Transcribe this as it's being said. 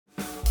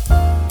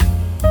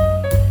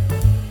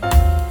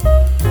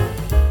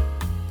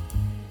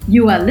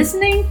You are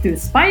listening to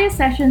Spire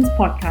Sessions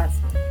podcast,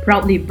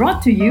 proudly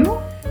brought to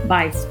you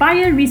by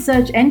Spire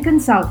Research and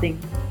Consulting.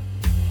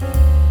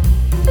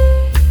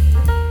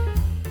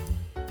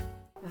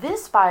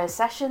 This Spire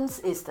Sessions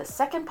is the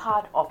second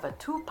part of a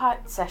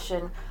two-part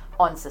session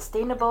on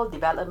Sustainable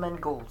Development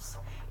Goals.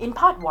 In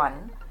part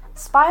 1,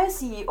 Spire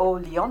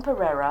CEO Leon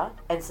Pereira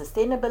and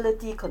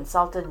sustainability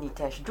consultant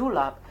Nitesh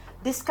Dulab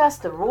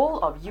discussed the role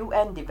of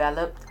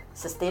UN-developed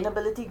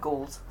sustainability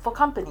goals for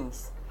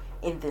companies.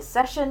 In this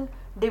session,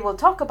 they will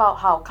talk about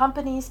how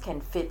companies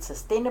can fit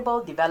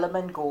sustainable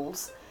development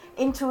goals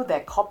into their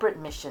corporate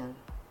mission.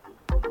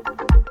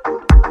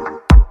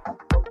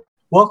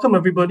 Welcome,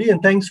 everybody,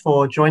 and thanks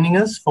for joining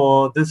us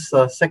for this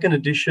second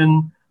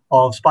edition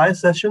of Spire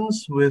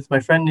Sessions with my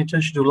friend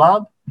Nitesh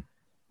Dulab.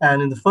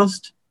 And in the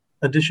first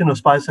edition of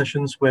Spire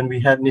Sessions, when we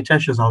had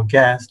Nitesh as our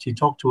guest, he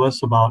talked to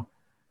us about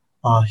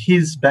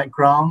his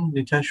background.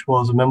 Nitesh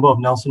was a member of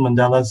Nelson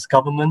Mandela's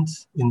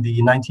government in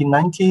the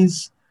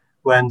 1990s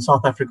when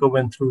South Africa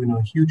went through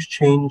a huge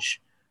change.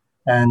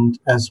 And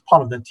as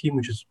part of that team,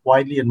 which is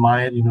widely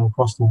admired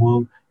across the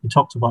world, he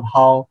talked about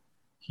how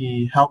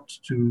he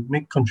helped to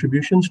make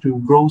contributions to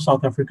grow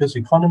South Africa's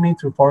economy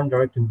through foreign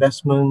direct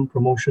investment,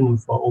 promotion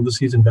of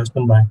overseas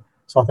investment by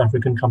South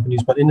African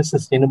companies, but in a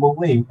sustainable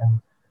way.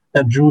 And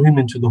that drew him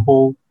into the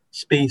whole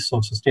space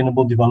of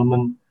sustainable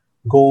development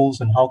goals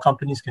and how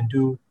companies can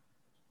do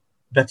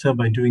better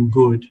by doing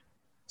good.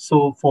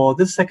 So for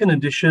this second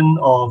edition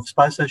of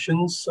Spire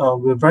Sessions,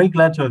 we're very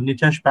glad to have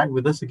Nitesh back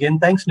with us again.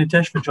 Thanks,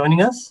 Nitesh, for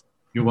joining us.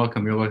 You're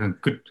welcome. You're welcome.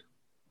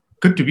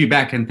 Good to be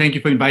back, and thank you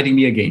for inviting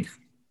me again.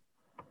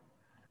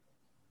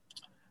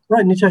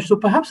 Right, Nitesh, so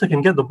perhaps I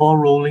can get the ball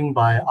rolling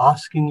by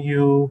asking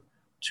you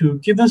to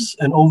give us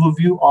an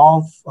overview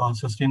of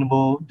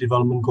Sustainable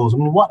Development Goals. I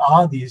mean, what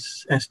are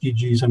these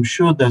SDGs? I'm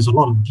sure there's a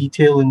lot of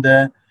detail in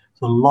there,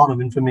 there's a lot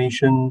of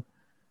information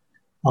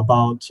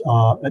about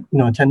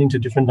attending to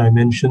different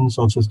dimensions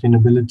of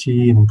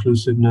sustainability and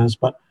inclusiveness.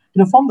 But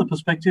from the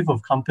perspective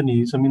of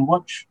companies, I mean,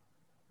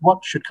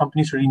 what should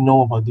companies really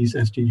know about these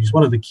SDGs?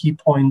 What are the key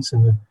points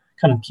and the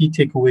kind of key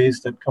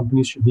takeaways that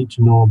companies should need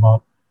to know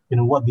about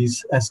what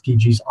these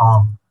SDGs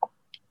are?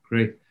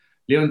 Great.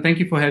 Leon, thank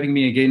you for having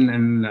me again,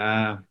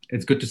 and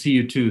it's good to see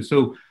you too.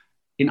 So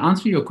in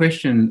answer to your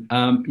question,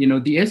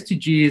 the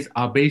SDGs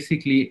are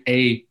basically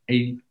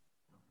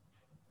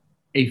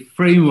a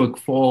framework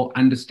for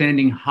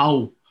understanding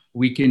how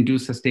we can do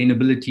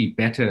sustainability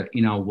better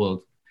in our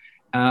world.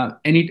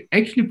 And it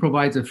actually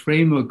provides a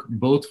framework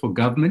both for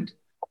government,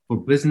 for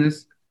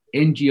business,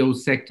 NGO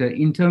sector,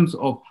 in terms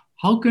of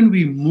how can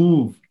we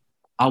move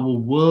our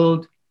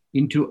world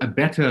into a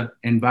better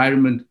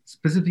environment,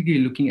 specifically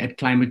looking at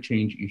climate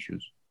change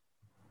issues.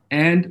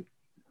 And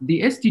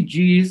the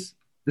SDGs,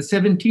 the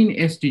 17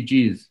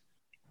 SDGs,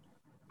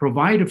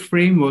 provide a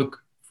framework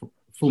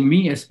for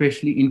me,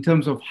 especially in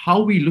terms of how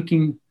we're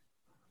looking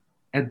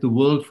at the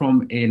world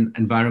from an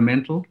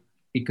environmental,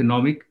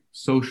 economic,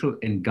 social,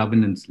 and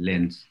governance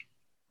lens.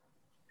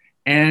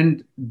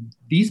 And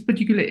these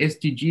particular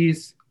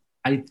SDGs,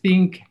 I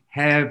think,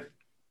 have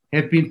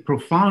been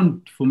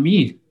profound for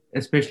me,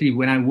 especially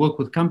when I work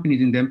with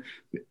companies in them,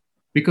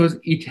 because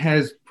it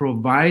has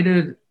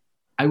provided,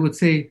 I would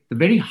say, the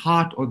very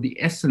heart or the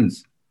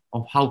essence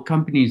of how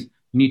companies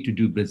need to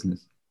do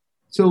business.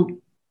 So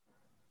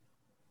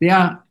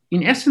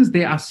in essence,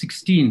 there are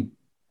 16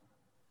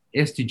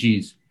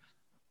 SDGs.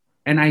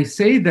 And I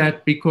say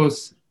that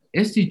because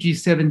SDG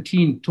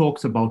 17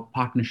 talks about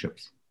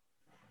partnerships.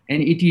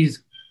 And it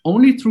is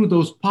only through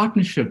those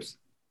partnerships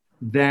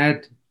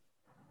that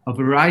a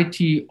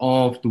variety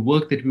of the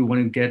work that we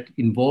want to get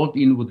involved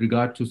in with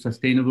regard to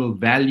sustainable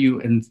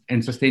value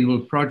and sustainable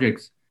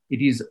projects,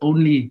 it is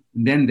only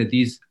then that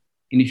these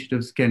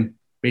initiatives can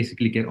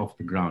basically get off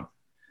the ground.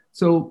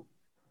 So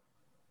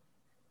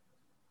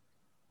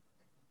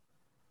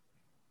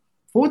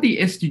for the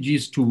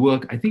SDGs to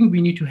work, I think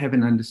we need to have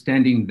an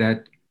understanding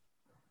that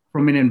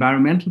from an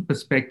environmental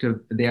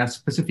perspective, there are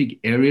specific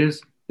areas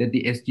that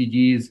the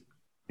SDGs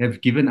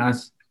have given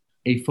us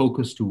a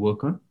focus to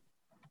work on.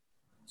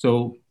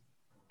 So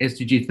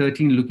SDG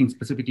 13 looking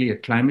specifically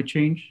at climate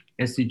change,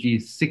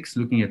 SDG 6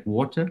 looking at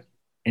water,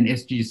 and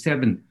SDG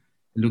 7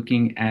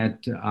 looking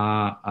at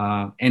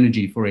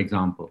energy, for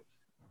example.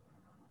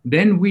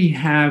 Then we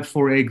have,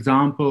 for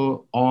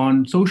example,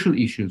 on social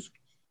issues,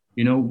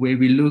 where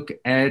we look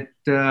at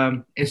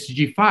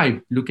SDG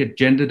 5, look at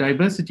gender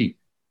diversity.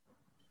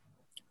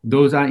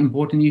 Those are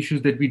important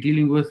issues that we're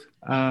dealing with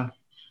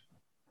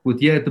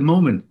here at the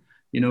moment,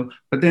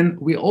 But then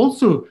we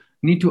also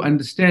need to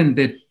understand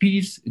that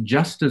peace,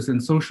 justice,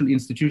 and social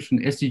institution,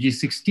 SDG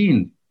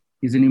 16,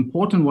 is an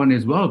important one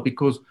as well,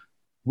 because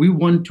we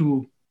want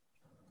to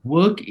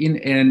work in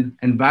an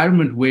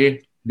environment where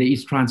there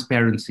is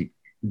transparency,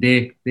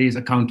 there is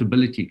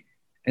accountability.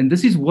 And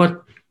this is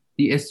what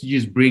the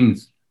SDGs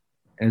brings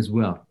as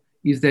well,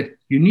 is that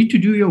you need to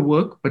do your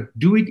work, but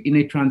do it in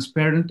a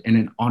transparent and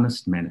an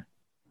honest manner.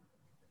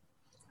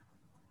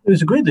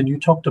 It's great that you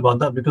talked about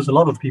that, because a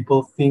lot of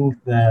people think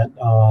that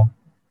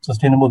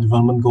Sustainable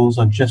Development Goals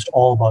are just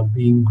all about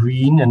being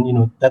green,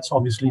 and that's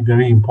obviously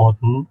very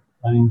important.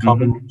 I mean,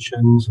 carbon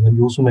emissions, and then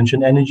you also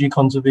mentioned energy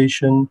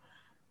conservation,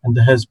 and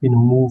there has been a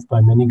move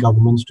by many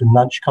governments to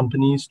nudge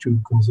companies to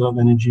conserve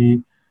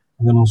energy,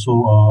 and then also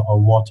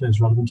water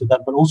is relevant to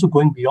that. But also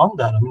going beyond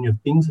that, I mean, you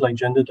have things like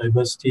gender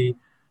diversity,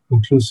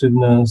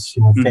 inclusiveness,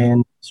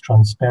 fairness,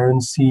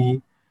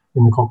 transparency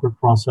in the corporate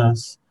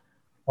process.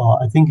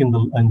 I think in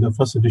the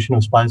first edition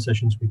of Spire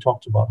Sessions, we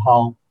talked about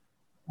how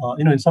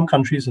in some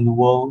countries in the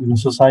world,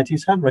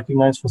 societies have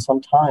recognized for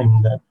some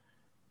time that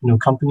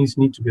companies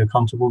need to be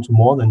accountable to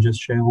more than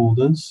just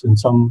shareholders. In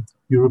some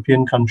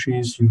European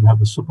countries, you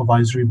have a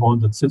supervisory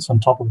board that sits on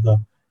top of the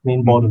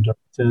main board of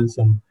directors,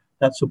 and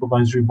that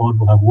supervisory board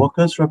will have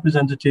workers'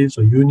 representatives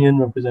or union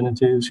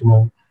representatives,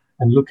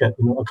 and look at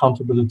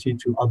accountability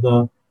to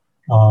other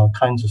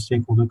kinds of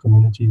stakeholder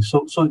communities.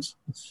 So it's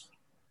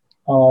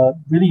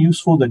really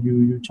useful that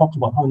you talk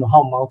about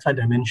how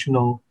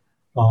multidimensional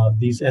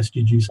these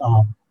SDGs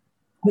are.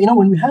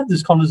 When we have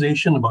this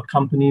conversation about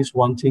companies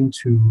wanting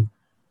to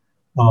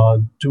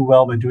do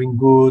well by doing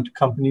good,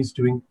 companies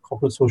doing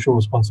corporate social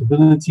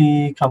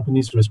responsibility,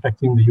 companies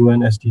respecting the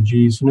UN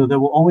SDGs, there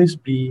will always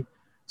be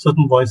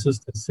certain voices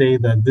that say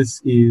that this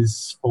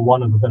is, for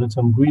want of a better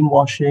term,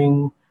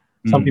 greenwashing.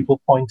 Some people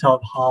point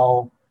out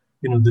how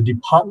the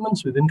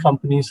departments within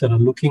companies that are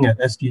looking at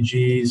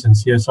SDGs and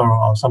CSR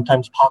are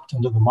sometimes parked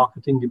under the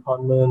marketing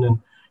department, and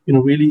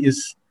really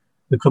is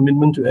the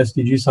commitment to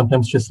SDGs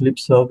sometimes just lip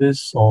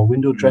service or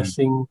window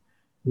dressing.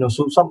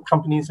 So some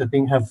companies, I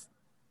think, have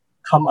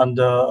come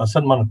under a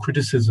certain amount of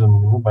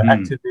criticism by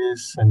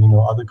activists and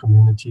other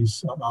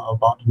communities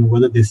about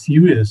whether they're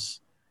seriously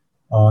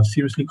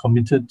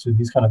committed to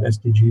these kind of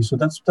SDGs. So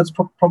that's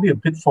probably a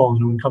pitfall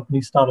when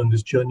companies start on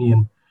this journey.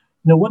 And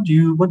what do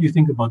you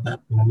think about that?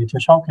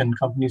 Nitesh, how can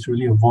companies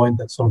really avoid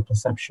that sort of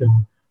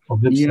perception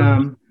of lip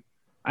service?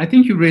 I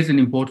think you raised an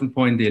important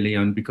point there,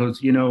 Leon,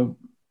 because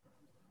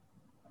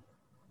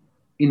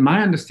in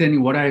my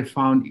understanding, what I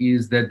found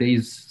is that there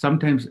is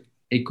sometimes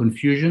a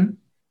confusion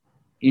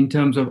in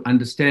terms of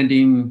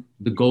understanding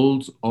the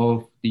goals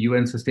of the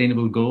UN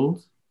Sustainable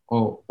Goals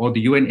or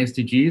the UN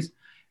SDGs,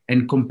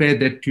 and compare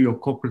that to your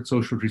corporate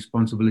social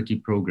responsibility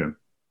program.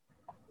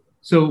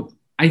 So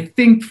I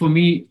think for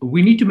me,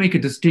 we need to make a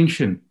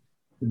distinction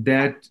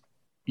that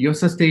your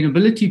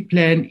sustainability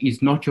plan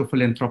is not your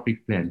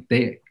philanthropic plan.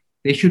 They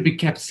should be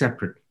kept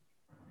separate.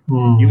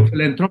 Your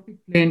philanthropic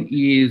plan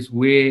is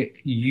where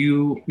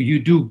you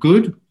do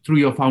good through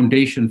your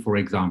foundation, for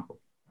example.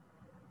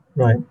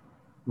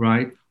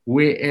 Right.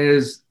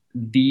 Whereas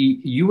the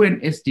UN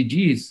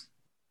SDGs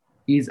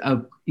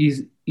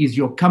is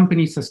your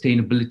company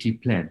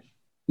sustainability plan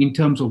in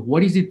terms of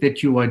what is it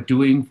that you are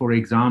doing, for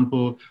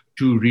example,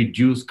 to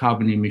reduce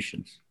carbon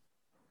emissions.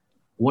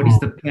 What is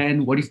the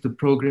plan? What is the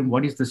program?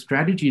 What is the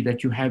strategy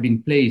that you have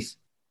in place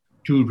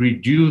to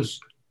reduce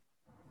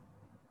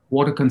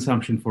water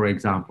consumption, for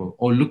example,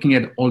 or looking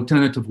at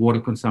alternative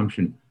water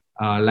consumption,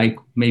 like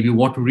maybe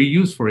water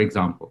reuse, for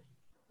example,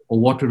 or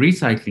water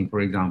recycling, for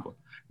example.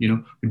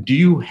 Do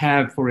you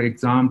have, for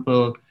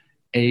example,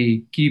 a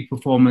key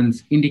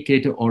performance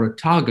indicator or a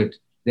target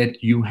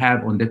that you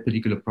have on that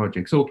particular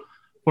project? So,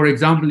 for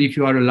example, if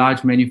you are a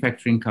large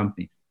manufacturing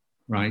company,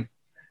 right,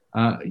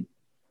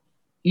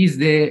 is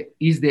there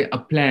a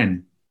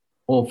plan?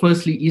 Or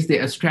firstly, is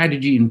there a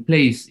strategy in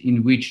place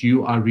in which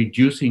you are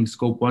reducing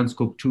scope 1,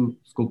 scope 2,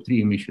 scope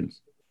 3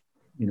 emissions?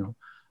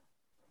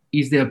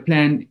 Is there a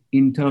plan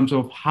in terms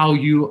of how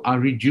you are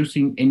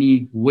reducing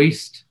any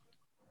waste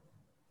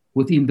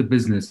within the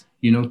business,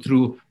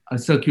 through a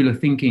circular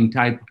thinking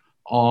type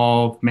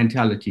of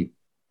mentality?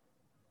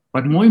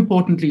 But more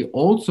importantly,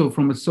 also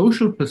from a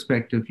social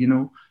perspective,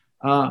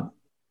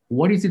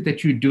 what is it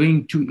that you're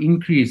doing to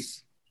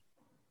increase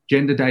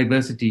gender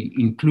diversity,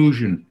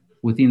 inclusion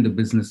within the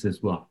business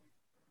as well?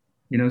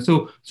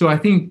 So I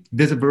think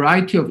there's a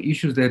variety of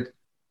issues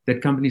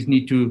that companies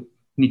need to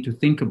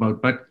think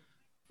about. But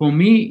for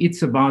me,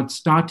 it's about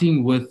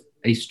starting with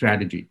a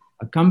strategy.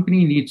 A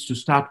company needs to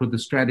start with a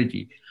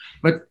strategy.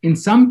 But in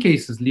some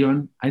cases,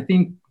 Leon, I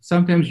think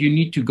sometimes you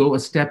need to go a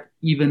step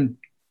even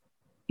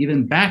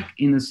back,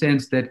 in the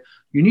sense that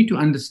you need to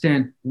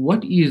understand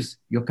what is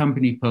your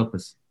company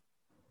purpose.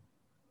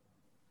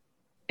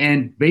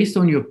 And based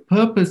on your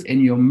purpose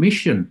and your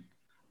mission,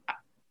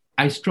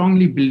 I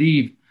strongly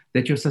believe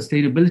that your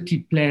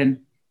sustainability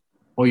plan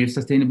or your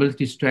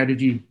sustainability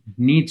strategy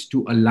needs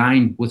to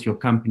align with your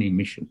company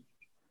mission.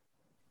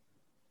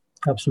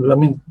 Absolutely. I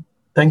mean,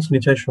 thanks,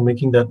 Nitesh, for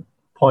making that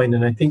point.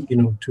 And I think,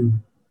 to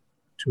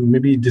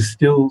maybe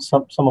distill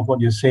some of what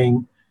you're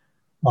saying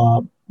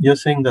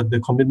that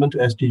the commitment to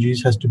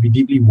SDGs has to be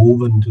deeply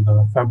woven into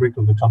the fabric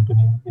of the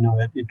company.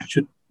 It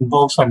should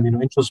involve some,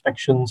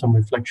 introspection, some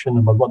reflection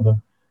about what the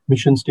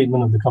mission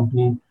statement of the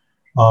company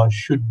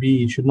should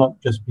be. It should not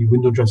just be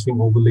window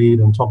dressing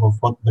overlaid on top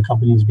of what the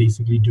company is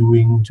basically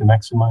doing to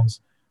maximize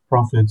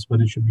profits,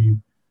 but it should be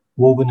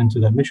woven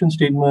into that mission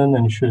statement,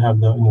 and it should have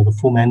the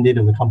full mandate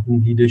of the company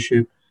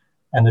leadership,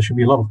 and there should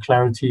be a lot of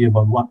clarity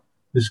about what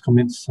this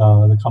commits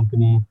the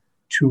company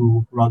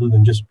to, rather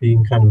than just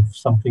being kind of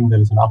something that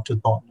is an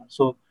afterthought.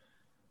 So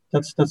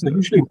that's a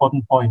hugely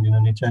important point,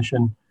 Nitesh.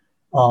 And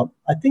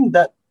I think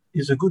that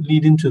is a good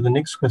lead into the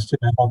next question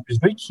I have, which is a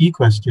very key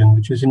question,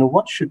 which is,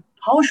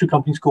 how should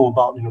companies go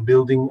about,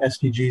 building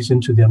SDGs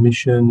into their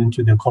mission,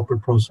 into their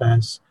corporate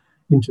process,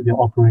 into their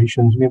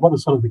operations? I mean, what are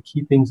sort of the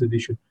key things that they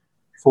should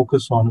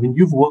focus on? I mean,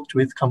 you've worked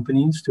with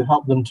companies to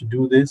help them to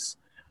do this.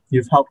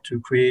 You've helped to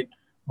create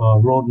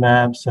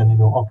roadmaps and,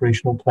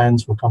 operational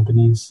plans for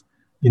companies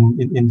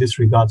in this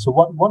regard. So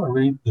what are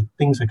really the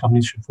things that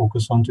companies should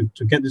focus on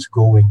to get this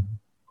going?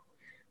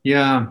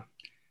 Yeah.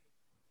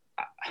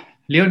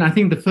 Leon, I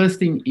think the first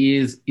thing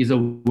is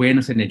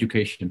awareness and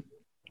education.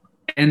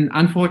 And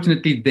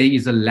unfortunately, there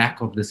is a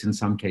lack of this in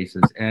some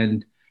cases.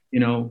 And,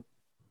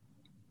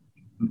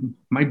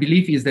 my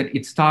belief is that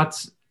it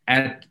starts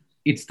at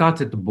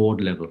the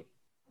board level,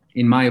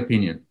 in my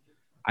opinion.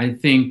 I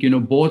think,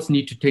 boards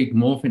need to take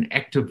more of an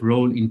active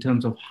role in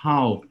terms of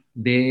how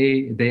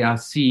they are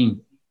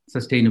seeing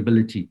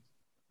sustainability.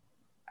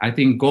 I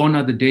think gone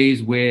are the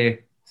days where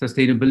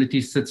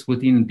sustainability sits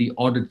within the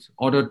audit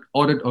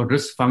or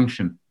risk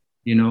function.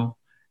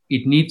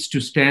 It needs to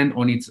stand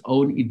on its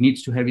own. It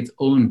needs to have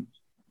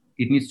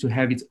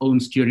its own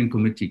steering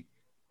committee,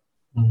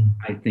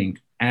 I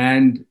think.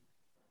 And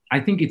I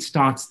think it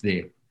starts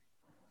there.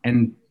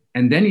 And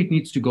then it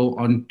needs to go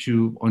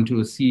onto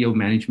a CEO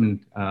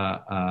management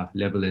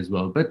level as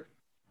well. But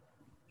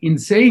in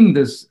saying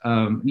this,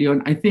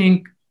 Leon, I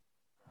think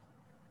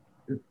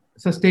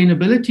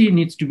sustainability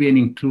needs to be an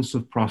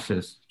inclusive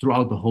process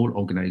throughout the whole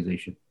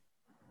organization.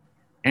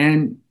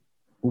 And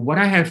what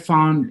I have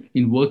found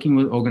in working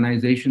with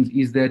organizations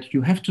is that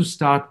you have to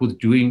start with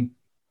doing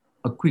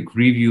a quick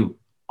review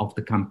of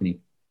the company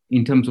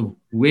in terms of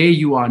where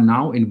you are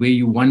now and where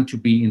you want to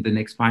be in the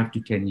next 5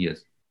 to 10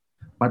 years,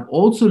 but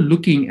also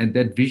looking at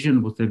that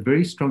vision with a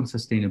very strong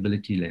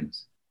sustainability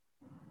lens.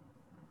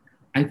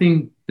 I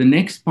think the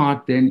next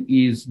part then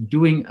is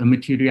doing a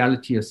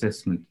materiality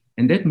assessment.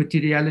 And that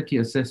materiality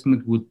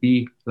assessment would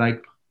be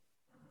like,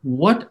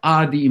 what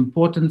are the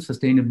important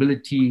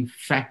sustainability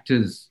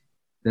factors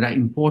that are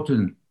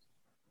important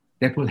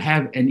that will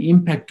have an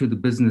impact to the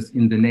business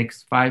in the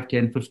next 5,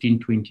 10, 15,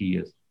 20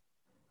 years?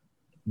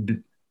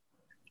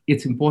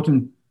 It's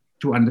important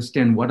to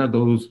understand what are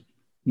those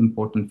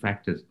important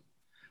factors.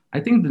 I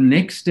think the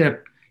next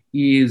step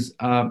is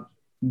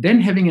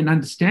then having an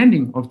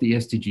understanding of the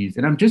SDGs.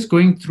 And I'm just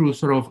going through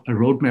sort of a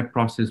roadmap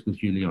process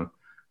with you,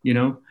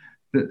 Leon.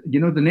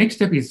 The next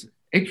step is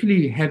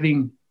actually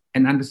having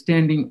an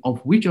understanding of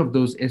which of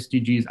those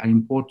SDGs are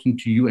important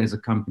to you as a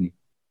company.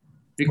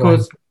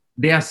 Because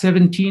there are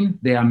 17,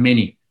 there are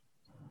many.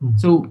 Mm-hmm.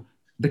 So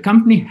the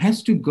company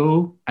has to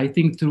go, I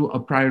think, through a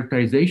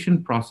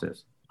prioritization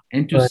process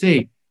and to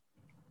say,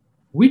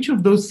 which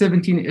of those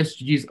 17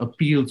 SDGs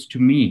appeals to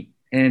me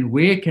and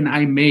where can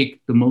I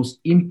make the most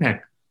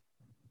impact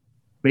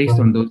based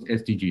on those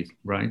SDGs,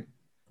 right?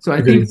 So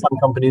I think some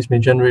companies may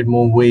generate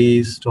more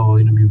waste or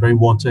be very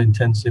water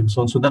intensive.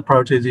 So that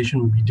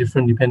prioritization would be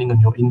different depending on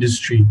your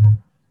industry.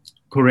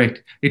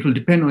 Correct. It will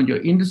depend on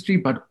your industry,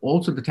 but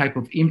also the type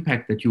of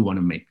impact that you want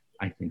to make.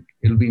 I think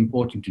it'll be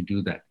important to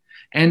do that.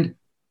 And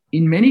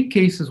in many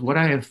cases, what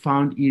I have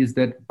found is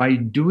that by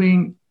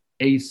doing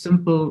a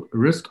simple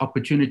risk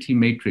opportunity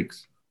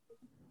matrix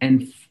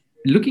and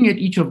looking at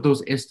each of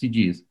those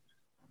SDGs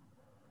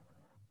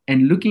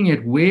and looking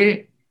at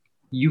where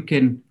you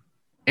can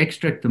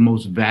extract the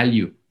most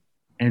value,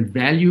 and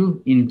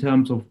value in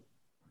terms of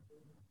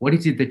what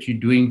is it that you're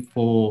doing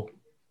for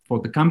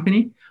the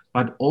company,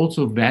 but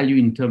also value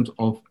in terms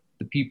of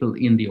the people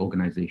in the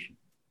organization.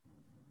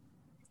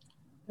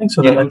 Thanks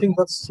for that. I think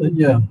that's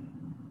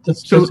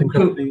that's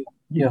incredibly,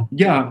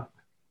 Yeah.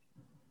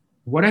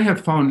 What I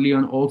have found,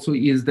 Leon, also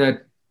is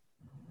that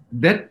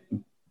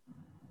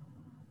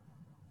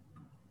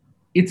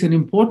it's an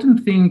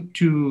important thing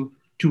to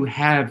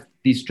have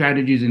these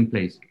strategies in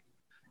place,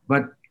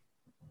 but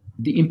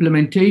the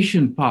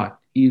implementation part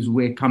is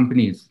where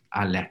companies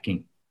are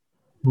lacking.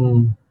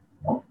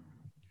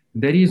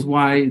 That is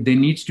why there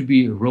needs to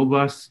be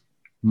robust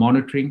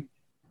monitoring.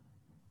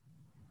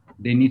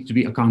 There needs to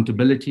be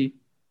accountability,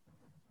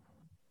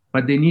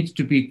 but there needs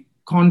to be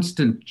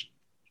constant,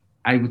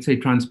 I would say,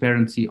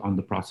 transparency on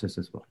the process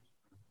as well.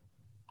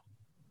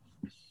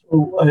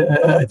 So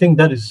I think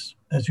that is,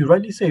 as you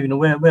rightly say,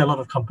 where a lot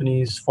of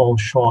companies fall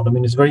short. I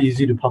mean, it's very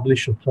easy to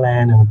publish a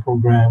plan and a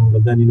program,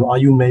 but then, are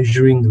you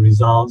measuring the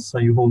results?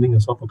 Are you holding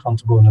yourself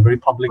accountable in a very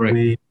public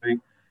way, very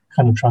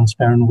kind of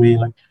transparent way?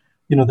 Like,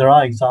 there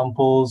are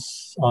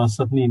examples,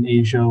 certainly in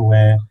Asia,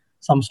 where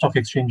some stock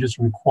exchanges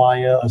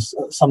require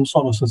some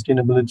sort of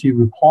sustainability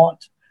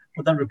report,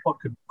 but that report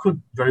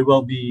could very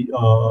well be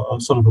a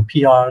sort of a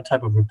PR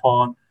type of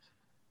report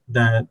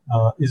that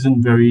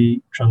isn't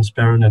very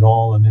transparent at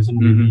all and isn't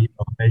really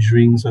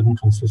measuring certain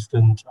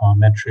consistent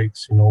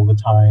metrics, over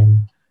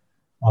time.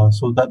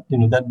 So that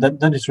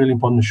that is really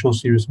important to show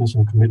seriousness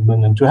and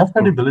commitment and to have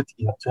credibility.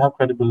 In a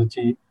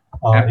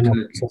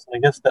process. And I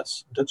guess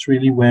that's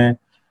really where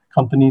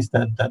companies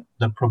that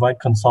provide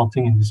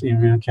consulting in this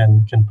area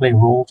can play a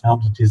role to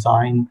help to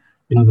design,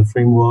 the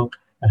framework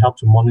and help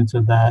to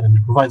monitor that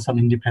and provide some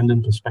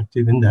independent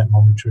perspective in that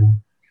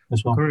monitoring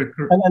as well. Correct.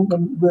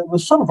 And we're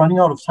sort of running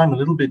out of time a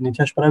little bit,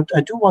 Nitesh, but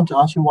I do want to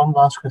ask you one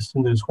last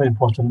question that is quite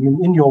important. I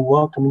mean, in your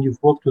work,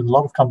 you've worked with a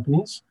lot of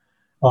companies,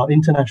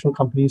 international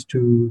companies,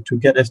 to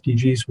get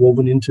SDGs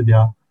woven into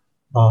their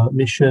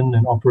mission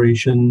and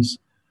operations.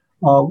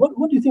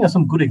 What do you think are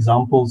some good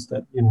examples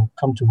that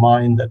come to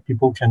mind that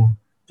people can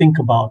think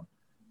about,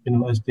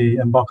 as they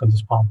embark on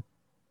this path?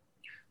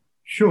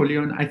 Sure,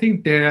 Leon. I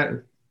think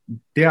there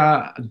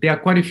are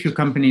quite a few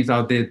companies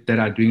out there that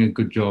are doing a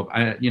good job.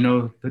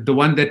 The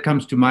one that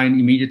comes to mind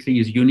immediately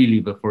is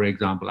Unilever, for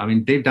example. I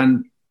mean, they've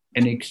done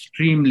an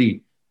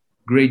extremely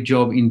great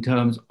job in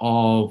terms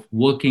of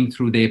working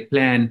through their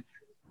plan,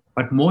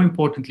 but more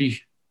importantly,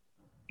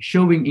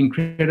 showing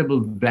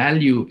incredible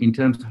value in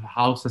terms of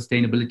how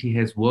sustainability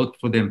has worked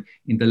for them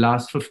in the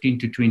last 15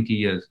 to 20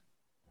 years,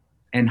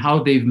 and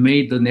how they've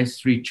made the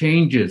necessary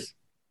changes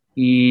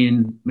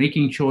in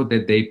making sure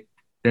that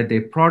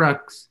their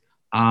products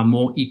are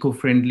more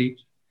eco-friendly,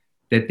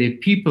 that their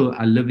people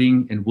are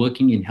living and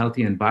working in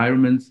healthy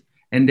environments,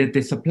 and that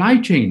their supply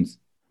chains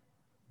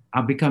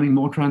are becoming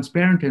more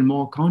transparent and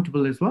more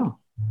accountable as well.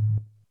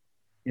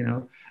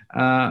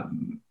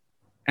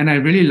 And I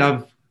really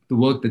love the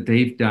work that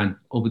they've done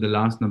over the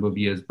last number of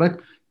years. But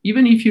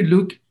even if you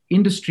look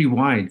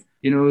industry-wide,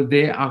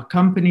 there are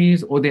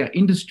companies or there are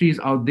industries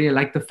out there,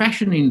 like the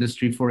fashion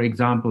industry, for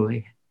example,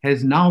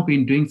 has now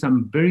been doing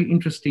some very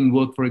interesting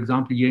work, for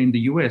example, here in the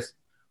US,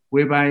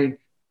 whereby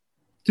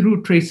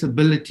through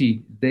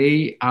traceability,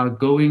 they are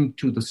going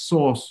to the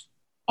source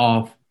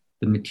of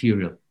the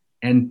material.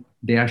 And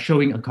they are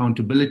showing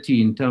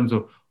accountability in terms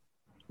of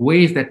where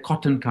is that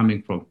cotton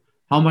coming from,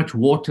 how much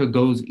water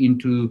goes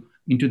into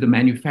the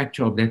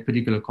manufacture of that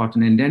particular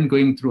cotton, and then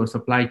going through a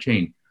supply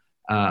chain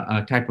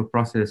type of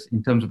process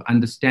in terms of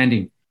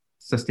understanding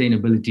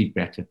sustainability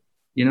better.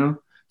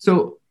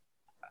 So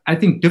I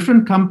think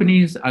different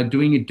companies are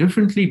doing it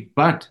differently,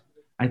 but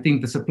I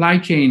think the supply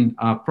chain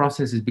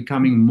process is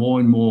becoming more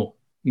and more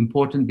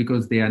important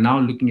because they are now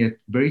looking at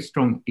very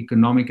strong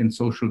economic and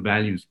social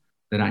values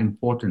that are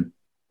important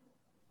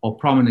or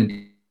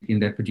prominent in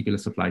that particular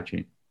supply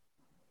chain.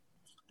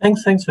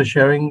 Thanks for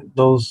sharing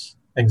those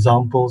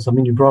examples. I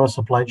mean, you brought up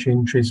supply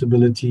chain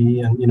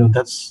traceability, and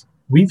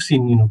we've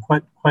seen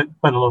quite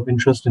a lot of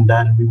interest in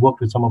that, and we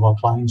worked with some of our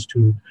clients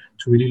to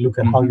really look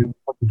at how you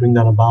bring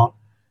that about,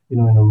 in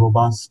a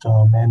robust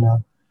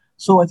manner.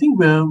 So I think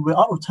we're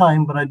out of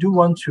time, but I do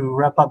want to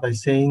wrap up by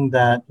saying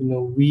that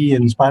we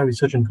in Spire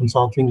Research and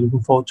Consulting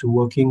looking forward to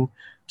working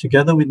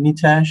together with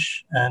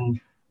Nitesh and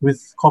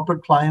with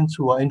corporate clients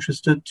who are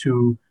interested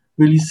to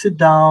really sit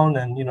down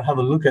and have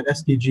a look at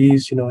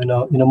SDGs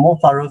in a more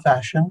thorough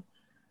fashion,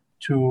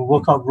 to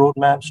work out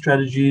roadmaps,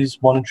 strategies,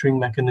 monitoring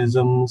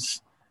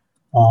mechanisms,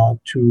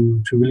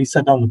 to really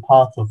set down the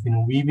path of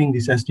weaving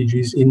these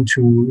SDGs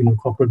into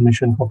corporate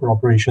mission, corporate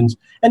operations,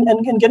 and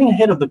getting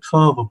ahead of the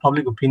curve of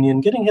public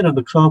opinion, getting ahead of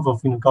the curve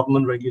of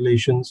government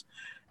regulations,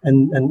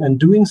 and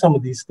doing some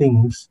of these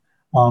things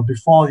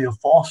before you're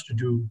forced to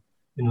do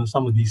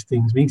some of these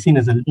things, being seen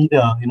as a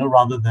leader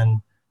rather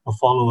than a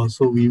follower.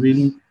 So we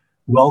really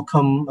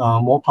welcome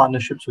more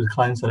partnerships with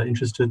clients that are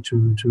interested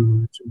to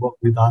work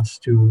with us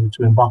to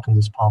embark on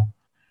this path.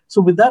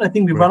 So with that, I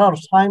think we've run out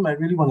of time. I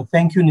really want to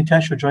thank you,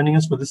 Nitesh, for joining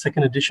us for the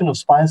second edition of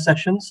Spire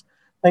Sessions.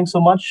 Thanks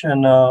so much,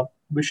 and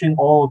wishing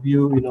all of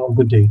you, a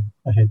good day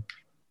ahead.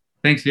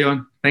 Thanks,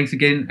 Leon. Thanks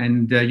again,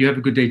 and you have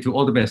a good day too.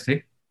 All the best,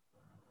 eh?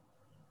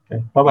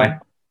 Okay, bye-bye.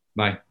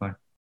 Bye.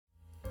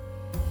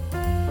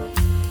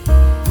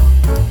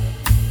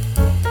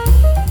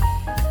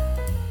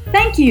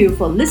 Thank you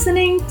for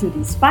listening to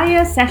the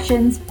Spire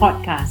Sessions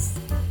podcast.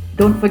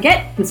 Don't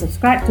forget to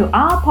subscribe to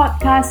our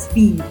podcast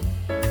feed.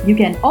 You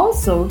can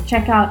also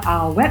check out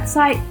our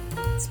website,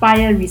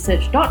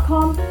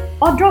 spireresearch.com,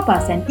 or drop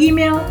us an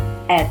email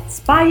at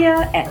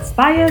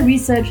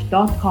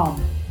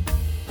spire@spireresearch.com.